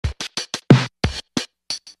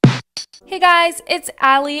Hey guys, it's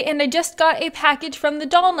Allie and I just got a package from the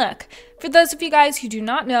Doll Nook. For those of you guys who do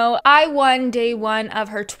not know, I won day one of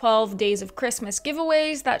her 12 Days of Christmas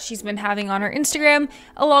giveaways that she's been having on her Instagram,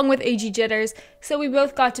 along with AGJitters, so we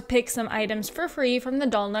both got to pick some items for free from the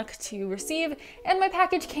Doll Nook to receive, and my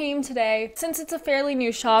package came today. Since it's a fairly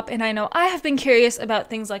new shop and I know I have been curious about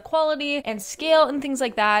things like quality and scale and things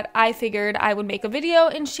like that, I figured I would make a video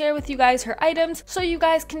and share with you guys her items so you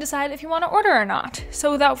guys can decide if you want to order or not.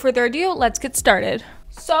 So without further ado, let's get started.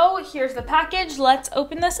 So here's the package, let's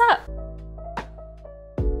open this up.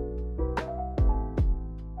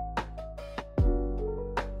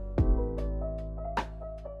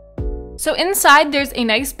 So inside there's a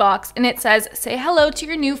nice box and it says, say hello to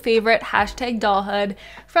your new favorite, #dollhood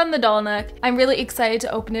from the Doll Nook. I'm really excited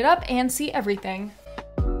to open it up and see everything.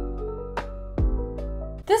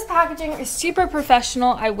 This packaging is super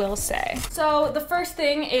professional, I will say. So the first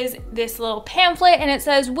thing is this little pamphlet and it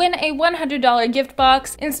says, win a $100 gift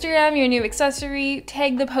box, Instagram your new accessory,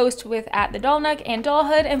 tag the post with @thedollnook and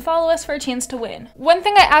dollhood, and follow us for a chance to win. One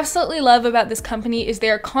thing I absolutely love about this company is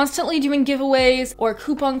they're constantly doing giveaways or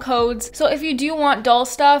coupon codes. So if you do want doll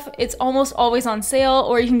stuff, it's almost always on sale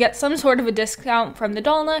or you can get some sort of a discount from the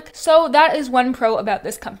Doll Nook. So that is one pro about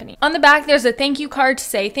this company. On the back, there's a thank you card to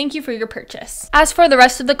say thank you for your purchase. As for the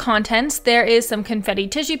rest of the contents, there is some confetti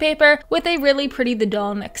tissue paper with a really pretty The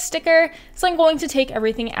Doll Nook sticker, so I'm going to take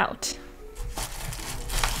everything out.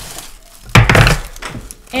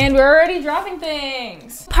 And we're already dropping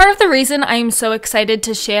things. Part of the reason I'm so excited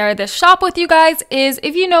to share this shop with you guys is,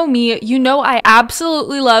 if you know me, you know I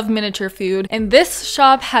absolutely love miniature food, and this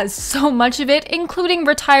shop has so much of it, including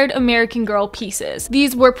retired American Girl pieces.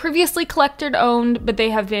 These were previously collector owned, but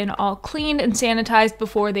they have been all cleaned and sanitized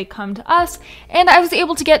before they come to us, and I was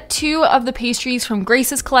able to get 2 of the pastries from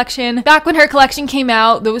Grace's collection. Back when her collection came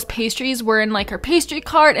out, those pastries were in like her pastry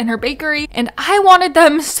cart and her bakery, and I wanted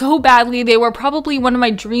them so badly. They were probably one of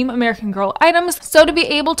my dream American Girl items, so to be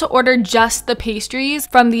able to order just the pastries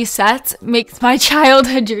from these sets makes my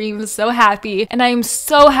childhood dreams so happy, and I am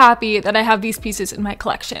so happy that I have these pieces in my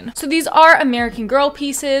collection. So these are American Girl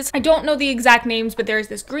pieces. I don't know the exact names, but there's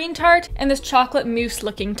this green tart and this chocolate mousse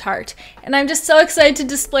looking tart, and I'm just so excited to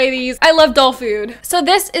display these. I love doll food. So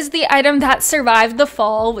this is the item that survived the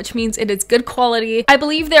fall, which means it is good quality. I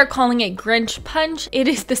believe they're calling it Grinch Punch. It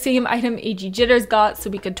is the same item AGJitters got,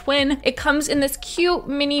 so we could twin. It comes in this cute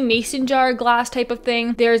mini mason jar glass type of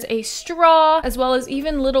thing. There's a straw, as well as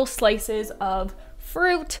even little slices of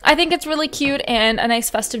fruit. I think it's really cute and a nice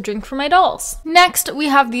festive drink for my dolls. Next, we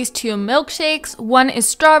have these 2 milkshakes. One is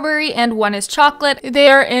strawberry and one is chocolate. They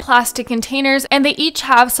are in plastic containers and they each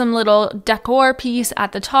have some little decor piece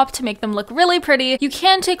at the top to make them look really pretty. You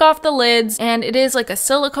can take off the lids and it is like a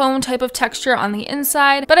silicone type of texture on the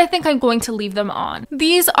inside, but I think I'm going to leave them on.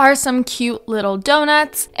 These are some cute little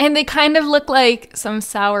donuts and they kind of look like some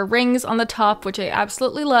sour rings on the top, which I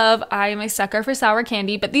absolutely love. I am a sucker for sour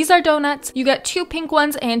candy, but these are donuts. You get 2 pink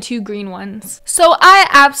ones and 2 green ones. So I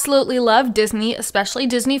absolutely love Disney, especially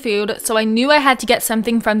Disney food, so I knew I had to get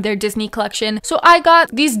something from their Disney collection. So I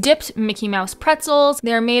got these dipped Mickey Mouse pretzels.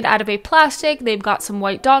 They're made out of a plastic, they've got some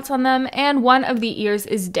white dots on them, and one of the ears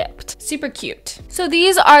is dipped. Super cute. So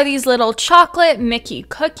these are these little chocolate Mickey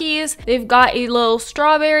cookies. They've got a little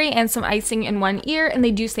strawberry and some icing in one ear, and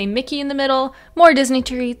they do say Mickey in the middle. More Disney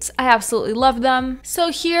treats. I absolutely love them. So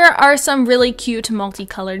here are some really cute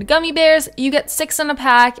multicolored gummy bears. You get 6 in a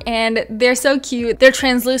pack and they're so cute. They're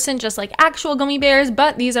translucent just like actual gummy bears,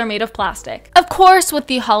 but these are made of plastic. Of course, with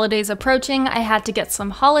the holidays approaching, I had to get some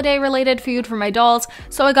holiday related food for my dolls,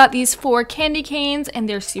 so I got these 4 candy canes and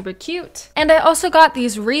they're super cute. And I also got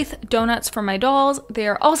these wreath donuts for my dolls. They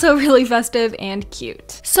are also really festive and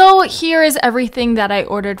cute. So here is everything that I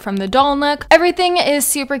ordered from the Doll Nook. Everything is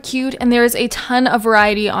super cute and there is a ton of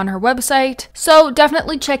variety on her website, so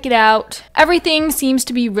definitely check it out. Everything seems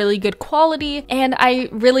to be really good quality and I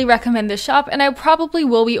really recommend this shop, and I probably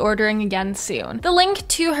will be ordering again soon. The link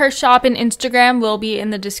to her shop and Instagram will be in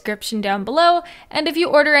the description down below, and if you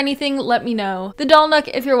order anything, let me know. The Doll Nook,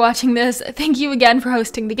 if you're watching this, thank you again for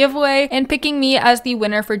hosting the giveaway and picking me as the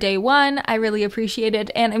winner for day 1. I really appreciate it,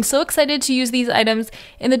 and I'm so excited to use these items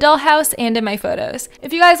in the dollhouse and in my photos.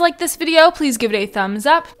 If you guys like this video, please give it a thumbs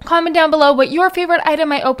up. Comment down below what your favorite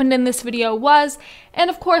item I opened in this video was, and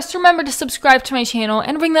of course, remember to subscribe to my channel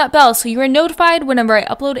and ring that bell so you are notified whenever I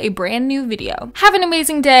upload a brand new video. Have an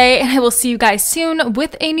amazing day, and I will see you guys soon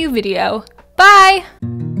with a new video.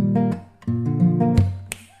 Bye!